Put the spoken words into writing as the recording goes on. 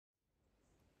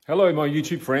Hello, my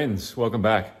YouTube friends. Welcome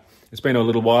back. It's been a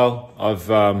little while.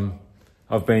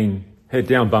 I've been head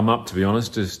down, bum up, to be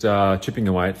honest, just chipping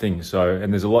away at things.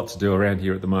 And there's a lot to do around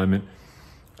here at the moment.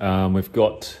 We've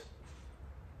got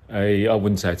I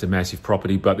wouldn't say it's a massive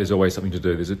property, but there's always something to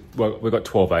do. We've got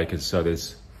 12 acres, so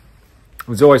there's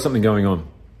always something going on.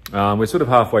 We're sort of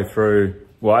halfway through.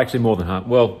 Well, actually more than half.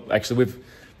 Well, actually we've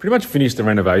pretty much finished the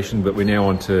renovation, but we're now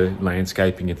on to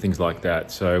landscaping and things like that.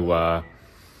 So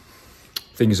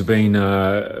things have been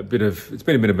it's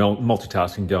been a bit of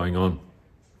multitasking going on.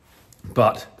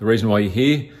 But the reason why you're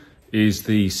here is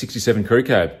the 67 crew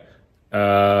cab.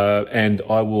 And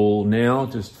I will now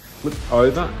just flip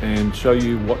over and show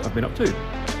you what I've been up to.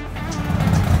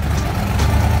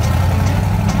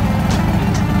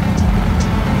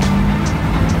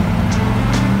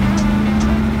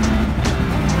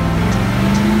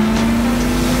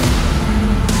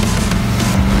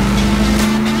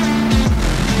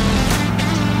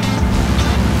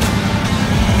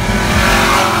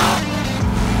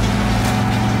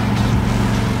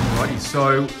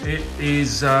 So it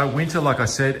is winter, like I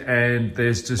said, and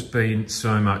there's just been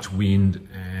so much wind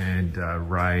and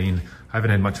rain. I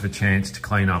haven't had much of a chance to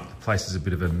clean up. The place is a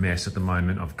bit of a mess at the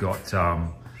moment. I've got,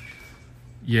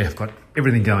 I've got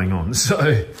everything going on.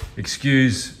 So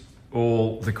excuse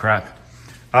all the crap.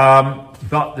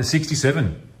 But the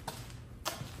 67,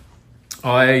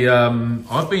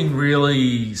 I've been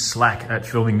really slack at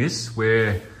filming this,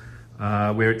 where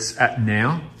it's at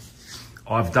now.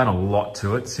 I've done a lot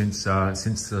to it since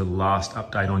the last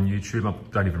update on YouTube. I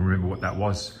don't even remember what that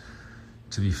was,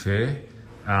 to be fair.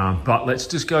 But let's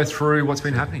just go through what's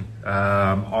been happening.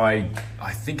 I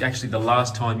think actually the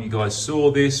last time you guys saw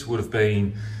this would have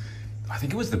been, I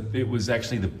think it was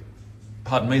actually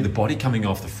the body coming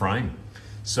off the frame.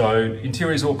 So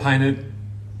interior's all painted.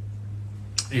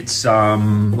 It's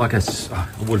like I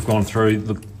would have gone through,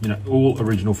 look, all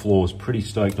original floors. Pretty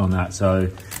stoked on that. So.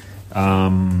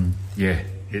 Yeah,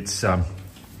 it's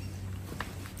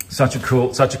such a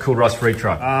cool rust-free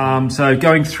truck. So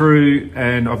going through,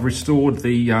 and I've restored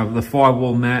the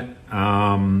firewall mat.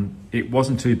 It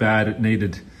wasn't too bad. It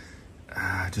needed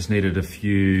just needed a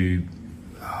few.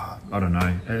 I don't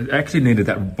know. It actually needed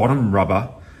that bottom rubber,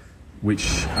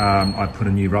 which I put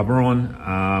a new rubber on.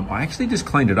 I actually just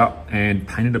cleaned it up and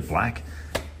painted it black,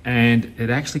 and it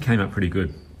actually came out pretty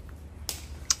good.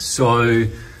 So.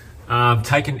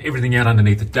 Taken everything out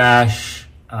underneath the dash.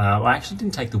 I actually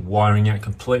didn't take the wiring out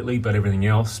completely, but everything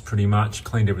else pretty much.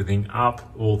 Cleaned everything up.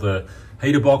 All the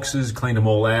heater boxes, cleaned them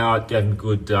all out. Gave them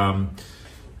good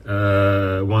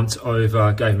once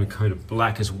over. Gave them a coat of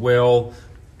black as well.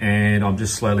 And I'm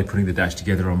just slowly putting the dash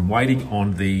together. I'm waiting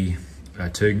on the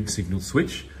turn signal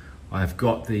switch. I've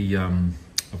got the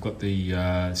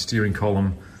steering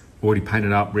column already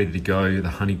painted up, ready to go. The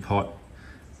honey pot.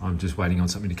 I'm just waiting on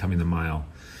something to come in the mail.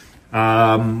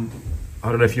 I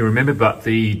don't know if you remember, but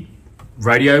the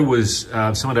radio was,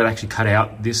 someone had actually cut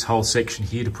out this whole section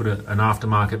here to put an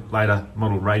aftermarket later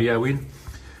model radio in.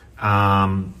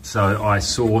 So I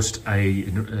sourced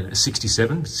a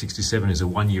 67. 67 is a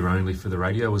 1 year only for the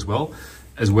radio as well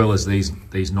as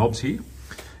these knobs here.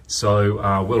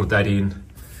 So welded that in,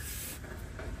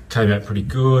 came out pretty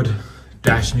good.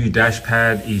 New dash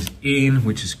pad is in,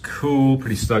 which is cool.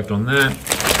 Pretty stoked on that.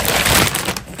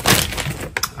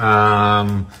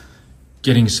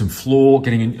 Getting some floor,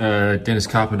 getting Dennis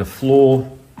Carpenter floor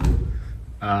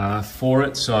for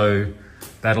it, so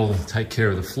that'll take care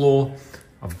of the floor.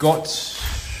 I've got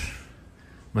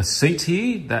my seat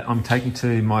here that I'm taking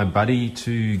to my buddy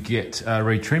to get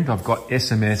retrimmed. I've got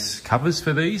SMS covers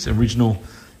for these, original,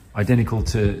 identical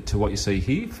to what you see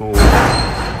here.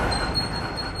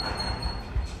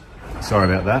 Sorry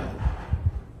about that.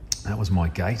 That was my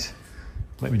gate.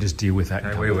 Let me just deal with that.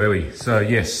 Okay, where were we? So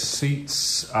yes,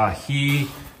 seats are here,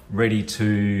 ready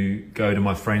to go to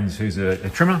my friend's who's a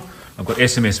trimmer. I've got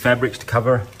SMS fabrics to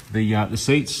cover the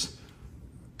seats.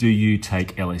 Do you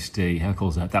take LSD? How cool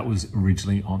is that? That was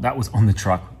originally on the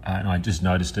truck, and I just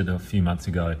noticed it a few months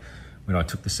ago when I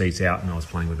took the seats out and I was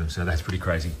playing with them. So that's pretty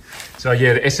crazy. So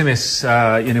yeah, the SMS,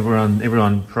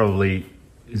 everyone probably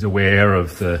is aware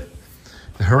of the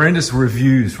horrendous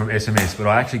reviews from SMS, but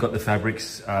I actually got the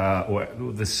fabrics or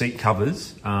the seat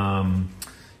covers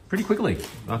pretty quickly.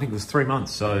 I think it was 3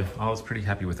 months, so I was pretty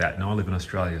happy with that. Now I live in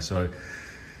Australia, so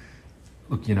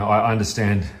look, I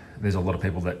understand there's a lot of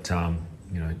people that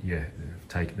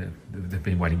they've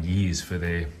been waiting years for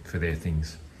their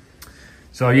things.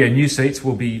 So yeah, new seats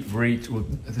will be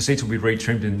the seats will be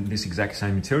retrimmed in this exact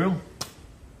same material.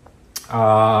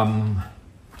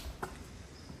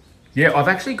 Yeah, I've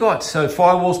actually got, so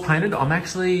firewalls painted. I'm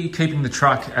actually keeping the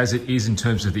truck as it is in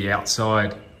terms of the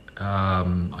outside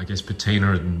I guess,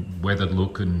 patina and weathered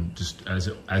look, and just as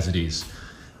it is.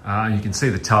 You can see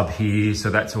the tub here, so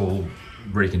that's all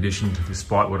reconditioned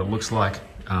despite what it looks like.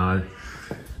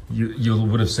 You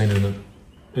would have seen in an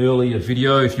earlier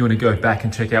video if you want to go back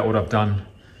and check out what I've done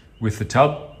with the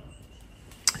tub.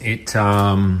 It's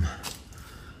all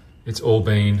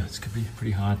been, it's gonna be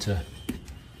pretty hard to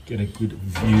get a good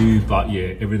view, but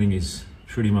yeah, everything is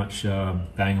pretty much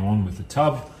bang on with the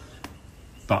tub.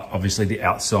 But obviously the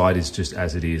outside is just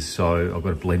as it is, so I've got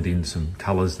to blend in some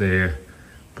colors there,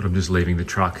 but I'm just leaving the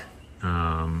truck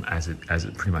as it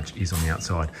pretty much is on the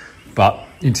outside. But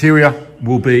interior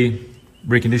will be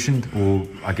reconditioned, or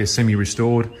I guess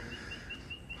semi-restored.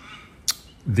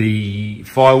 The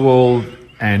firewall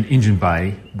and engine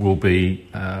bay will be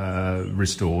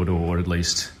restored, or at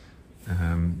least,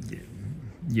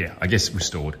 yeah, I guess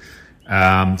restored.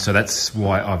 So that's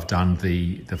why I've done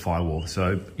the firewall.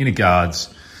 So inner guards,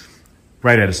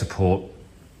 radiator support,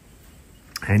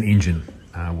 and engine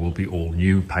will be all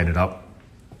new, painted up,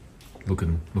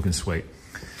 looking sweet.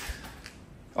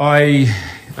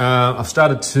 I've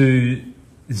started to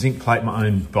zinc plate my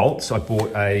own bolts. I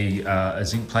bought a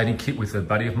zinc plating kit with a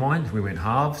buddy of mine. We went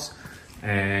halves,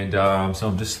 and so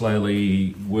I'm just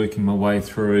slowly working my way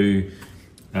through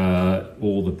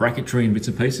all the bracketry and bits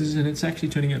and pieces, and it's actually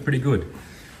turning out pretty good.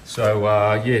 So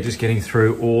yeah, just getting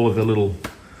through all the little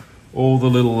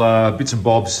bits and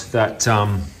bobs that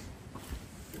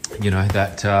you know,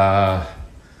 that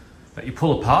you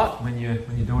pull apart when you're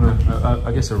doing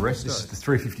I guess a rest. This is the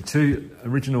 352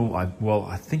 original. Well,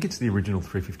 I think it's the original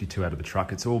 352 out of the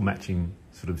truck. It's all matching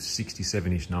sort of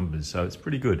 67-ish numbers, so it's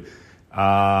pretty good.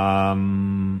 Yeah,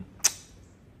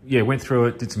 went through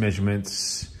it, did some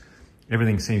measurements.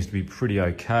 Everything seems to be pretty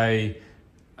okay.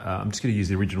 I'm just going to use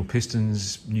the original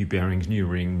pistons, new bearings, new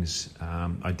rings.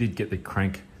 I did get the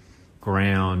crank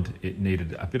ground. It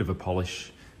needed a bit of a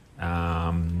polish.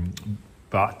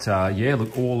 But yeah,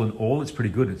 look, all in all, it's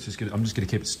pretty good. I'm just gonna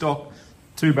keep it stock,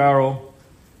 2-barrel,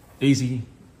 easy,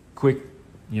 quick.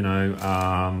 You know,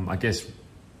 I guess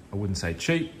I wouldn't say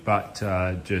cheap, but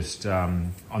just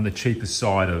on the cheaper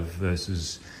side of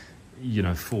versus, you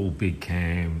know, full big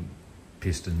cam,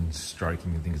 pistons,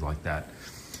 stroking, and things like that.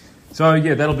 So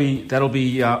yeah, that'll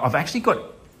be. I've actually got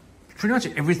pretty much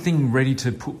everything ready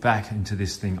to put back into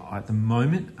this thing at the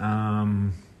moment.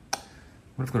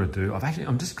 What I've got to do,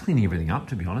 I'm just cleaning everything up,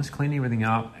 to be honest,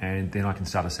 and then I can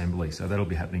start assembly. So that'll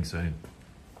be happening soon.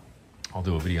 I'll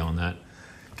do a video on that.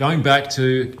 Going back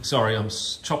to, sorry, I'm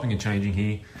chopping and changing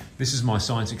here. This is my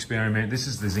science experiment. This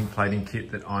is the zinc plating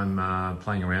kit that I'm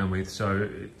playing around with. So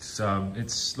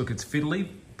look, it's fiddly,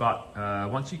 but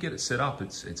once you get it set up,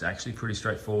 it's actually pretty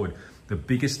straightforward. The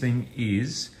biggest thing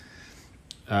is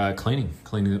cleaning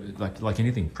like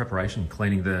anything, preparation,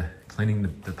 cleaning the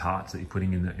parts that you're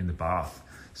putting in the bath.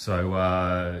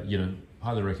 So you know,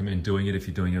 highly recommend doing it if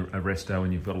you're doing a resto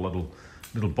and you've got a lot of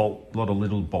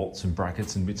little bolts and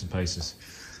brackets and bits and pieces.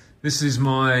 This is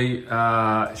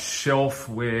my shelf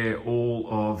where all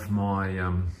of my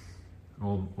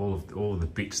all of the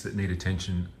bits that need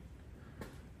attention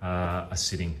are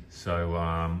sitting. So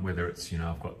whether it's, you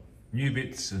know, I've got new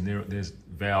bits, and there's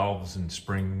valves and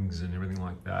springs and everything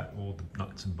like that, all the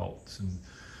nuts and bolts, and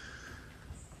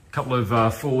a couple of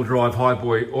 4-drive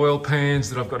high-boy oil pans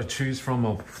that I've got to choose from.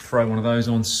 I'll throw one of those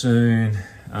on soon.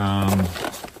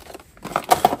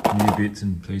 New bits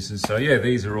and pieces. So yeah,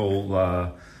 these are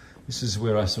all, this is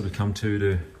where I sort of come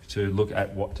to look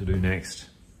at what to do next.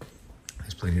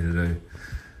 There's plenty to do.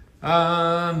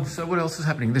 So what else is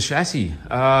happening? The chassis.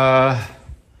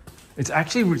 It's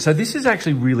actually, so this is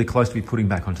actually really close to be putting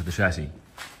back onto the chassis,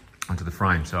 onto the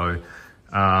frame. So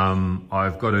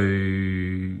I've got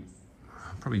to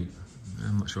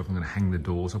I'm not sure if I'm going to hang the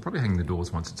doors. I'll probably hang the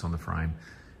doors once it's on the frame.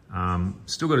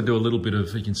 Still got to do a little bit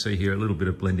of, you can see here, a little bit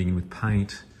of blending in with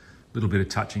paint, a little bit of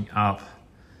touching up.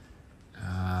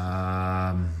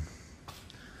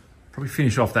 Probably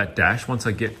finish off that dash. Once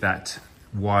I get that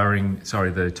wiring, sorry,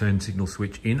 the turn signal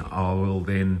switch in, I will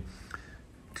then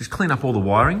just clean up all the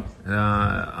wiring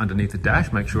underneath the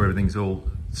dash, make sure everything's all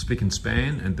spick and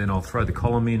span, and then I'll throw the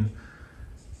column in,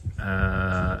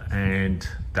 and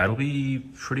that'll be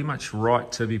pretty much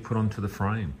right to be put onto the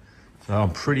frame. So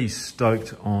I'm pretty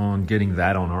stoked on getting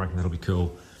that on. I reckon that'll be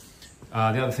cool. The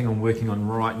other thing I'm working on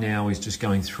right now is just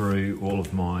going through all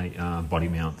of my body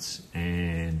mounts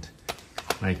and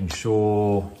making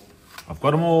sure I've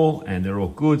got them all and they're all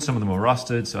good. Some of them are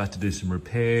rusted, so I have to do some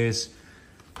repairs,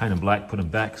 paint them black, put them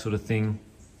back, sort of thing.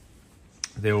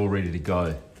 They're all ready to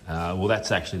go. Well,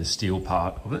 that's actually the steel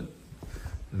part of it,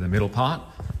 the middle part.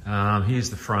 Here's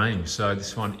the frame. So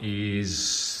this one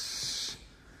is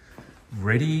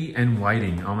ready and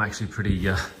waiting. I'm actually pretty,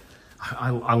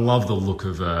 I love the look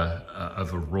of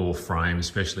a raw frame,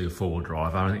 especially a four-wheel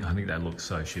drive. I think that looks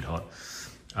so shit hot.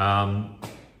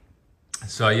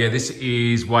 So yeah, this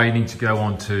is waiting to go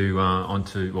onto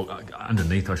well,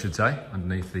 underneath, I should say,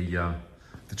 underneath the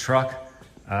truck.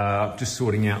 Just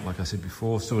sorting out, like I said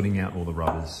before, sorting out all the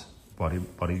rubbers,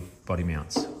 body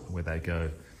mounts, where they go,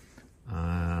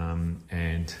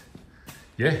 and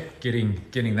yeah,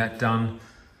 getting that done.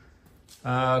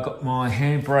 Got my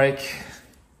handbrake.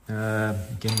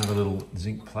 Again, another little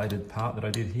zinc plated part that I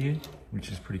did here, which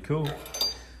is pretty cool.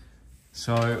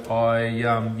 So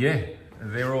yeah,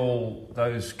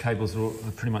 those cables are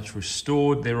pretty much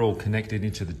restored. They're all connected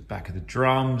into the back of the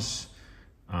drums.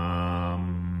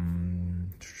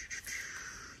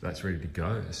 That's ready to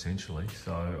go, essentially.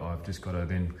 So I've just got to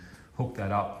then hook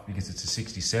that up because it's a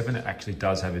 67. It actually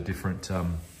does have a different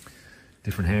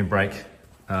handbrake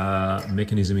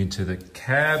mechanism into the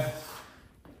cab.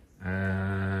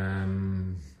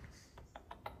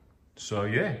 So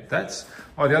yeah, that's,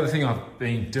 oh, the other thing I've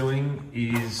been doing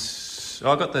is,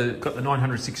 I got the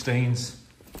 916s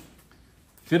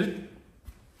fitted.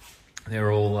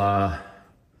 They're all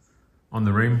on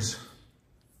the rims.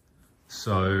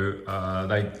 So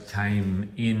they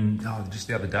came in just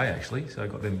the other day actually, so I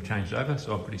got them changed over,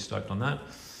 so I'm pretty stoked on that.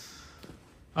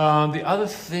 The other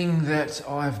thing that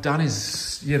I've done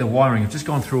is, yeah, the wiring. I've just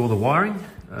gone through all the wiring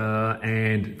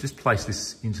and just placed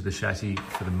this into the chassis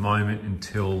for the moment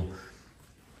until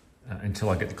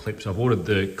I get the clips. I've ordered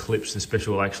the clips, the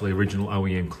special, actually original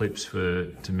OEM clips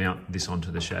to mount this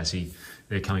onto the chassis.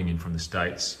 They're coming in from the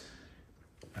States.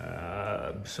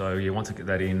 So yeah, once I get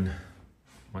that in,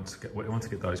 once I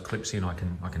get those clips in, I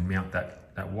can mount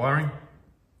that wiring.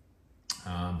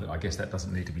 But I guess that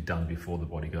doesn't need to be done before the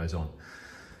body goes on.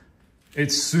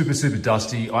 It's super, super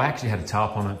dusty. I actually had a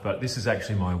tarp on it, but this is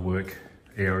actually my work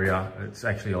area. It's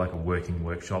actually like a working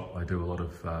workshop. I do a lot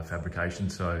of fabrication,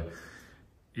 so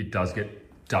it does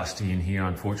get dusty in here,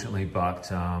 unfortunately, but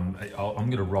I'm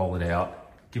gonna roll it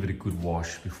out, give it a good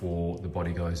wash before the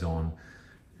body goes on,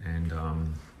 and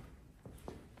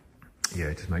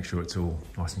yeah, just make sure it's all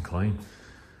nice and clean.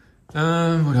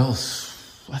 What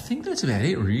else? I think that's about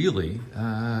it, really.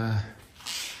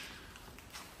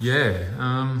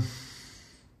 Yeah,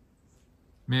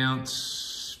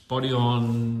 mounts, body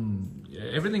on, yeah,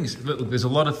 everything's, there's a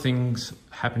lot of things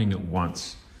happening at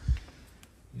once.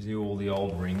 You see all the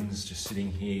old rings just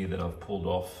sitting here that I've pulled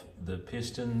off the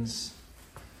pistons.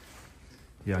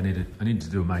 Yeah, I need to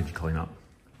do a major cleanup.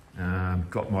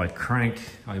 Got my crank,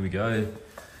 oh, here we go.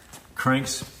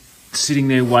 Crank's sitting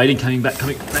there waiting, came back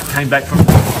from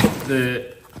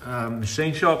the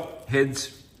machine shop, heads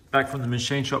back from the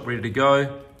machine shop, ready to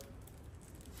go.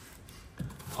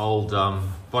 Old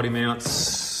body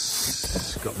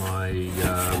mounts, got my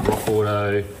Rock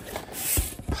Auto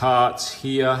parts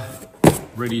here,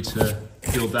 ready to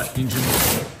build that engine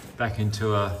back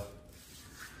into a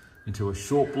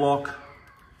short block.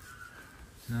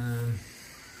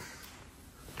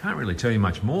 Can't really tell you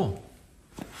much more.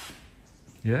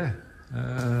 Yeah,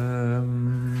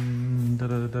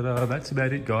 that's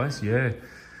about it, guys. Yeah.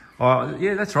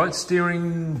 Yeah, that's right,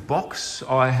 steering box.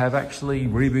 I have actually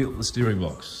rebuilt the steering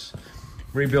box.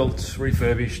 Rebuilt,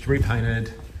 refurbished,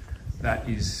 repainted. That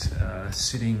is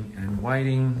sitting and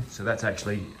waiting. So that's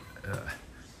actually,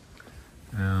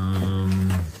 there's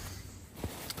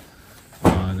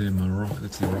my rocker,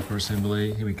 that's the rocker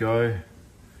assembly. Here we go.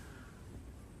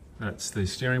 That's the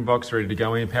steering box ready to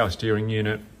go in, power steering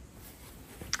unit.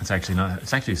 It's actually a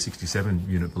 67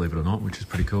 unit, believe it or not, which is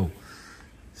pretty cool.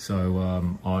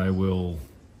 So I will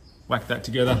whack that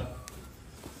together.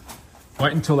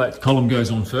 Wait until that column goes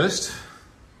on first,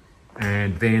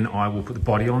 and then I will put the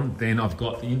body on. Then I've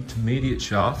got the intermediate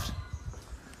shaft.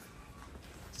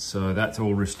 So that's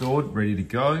all restored, ready to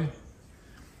go.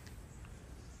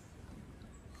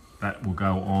 That will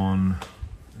go on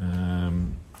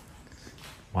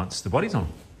once the body's on.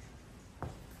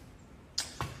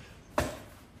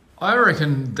 I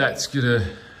reckon that's gonna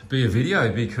be a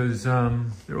video because there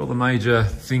are all the major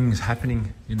things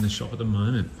happening in the shop at the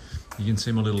moment. You can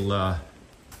see my little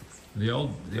the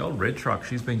old red truck.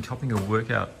 She's been copping a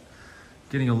workout,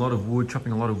 getting a lot of wood,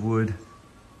 chopping a lot of wood,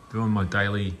 doing my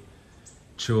daily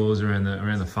chores around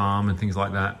the farm and things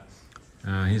like that.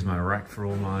 Here's my rack for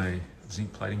all my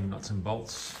zinc plating nuts and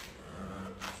bolts.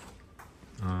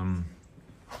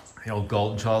 The old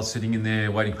golden child sitting in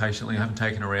there waiting patiently. I haven't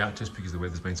taken her out just because the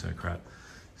weather's been so crap.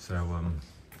 So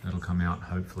that'll come out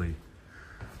hopefully.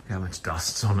 Look how much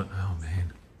dust's on it. Oh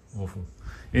man, awful.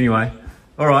 Anyway,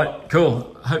 all right,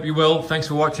 cool. Hope you're well. Thanks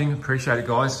for watching. Appreciate it,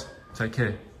 guys. Take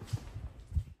care.